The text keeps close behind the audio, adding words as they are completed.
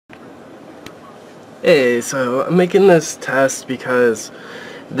Hey, so I'm making this test because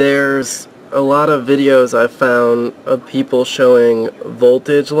there's a lot of videos I've found of people showing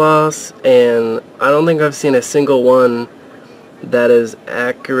voltage loss, and I don't think I've seen a single one that is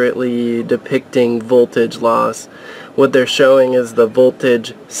accurately depicting voltage loss. What they're showing is the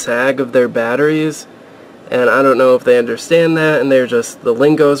voltage sag of their batteries, and I don't know if they understand that and the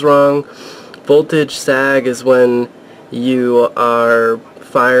lingo's wrong. Voltage sag is when you are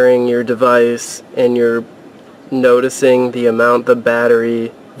firing your device and you're noticing the amount the battery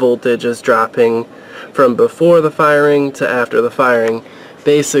voltage is dropping from before the firing to after the firing.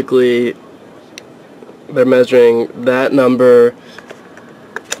 Basically, they're measuring that number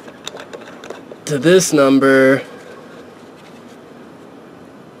to this number,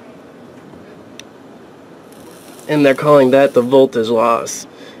 and they're calling that the voltage loss.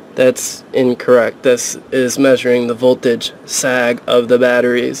 That's incorrect. This is measuring the voltage sag of the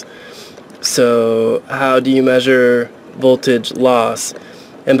batteries. So how do you measure voltage loss?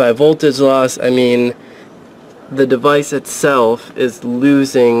 And by voltage loss, I mean the device itself is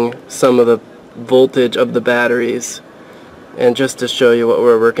losing some of the voltage of the batteries. And just to show you what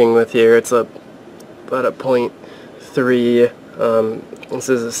we're working with here, it's about a 0.3. This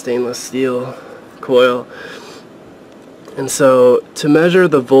is a stainless steel coil. And so to measure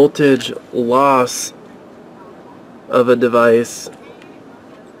the voltage loss of a device,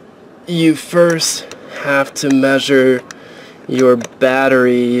 you first have to measure your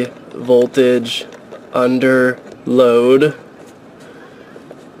battery voltage under load.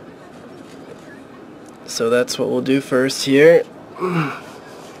 So that's what we'll do first here.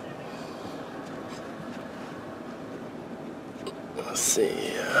 Let's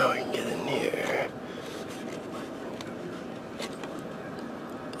see how we can get in here.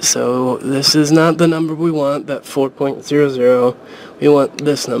 So this is not the number we want, that 4.00. We want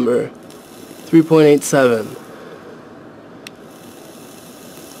this number, 3.87,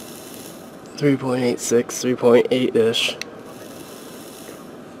 3.86, 3.8-ish.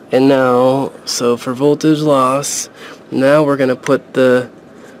 And now, so for voltage loss, now we're going to put the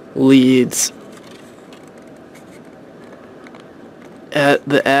leads at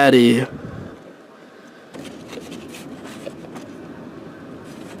the addy.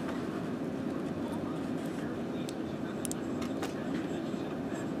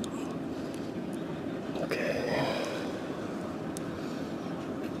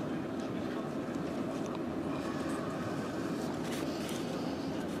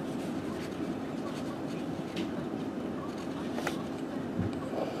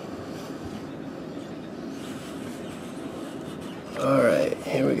 Alright,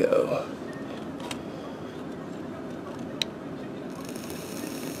 here we go.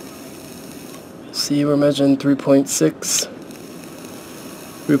 See, we're measuring 3.6,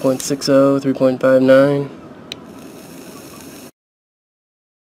 3.60, 3.59.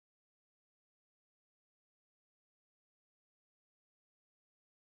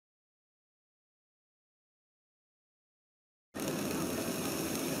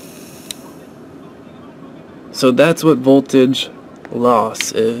 So that's what voltage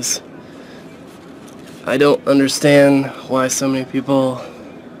loss is. I don't understand why so many people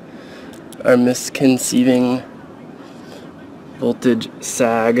are misconceiving voltage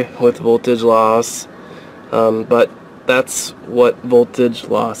sag with voltage loss, but that's what voltage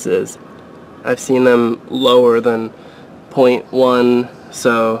loss is. I've seen them lower than 0.1,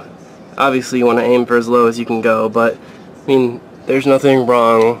 so obviously you want to aim for as low as you can go, but I mean, there's nothing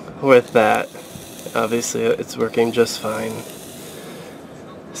wrong with that. Obviously it's working just fine.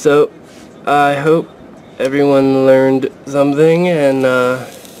 So I hope everyone learned something, and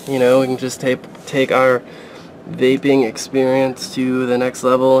you know, we can just take our vaping experience to the next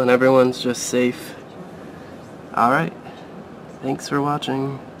level and everyone's just safe. Alright, thanks for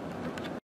watching.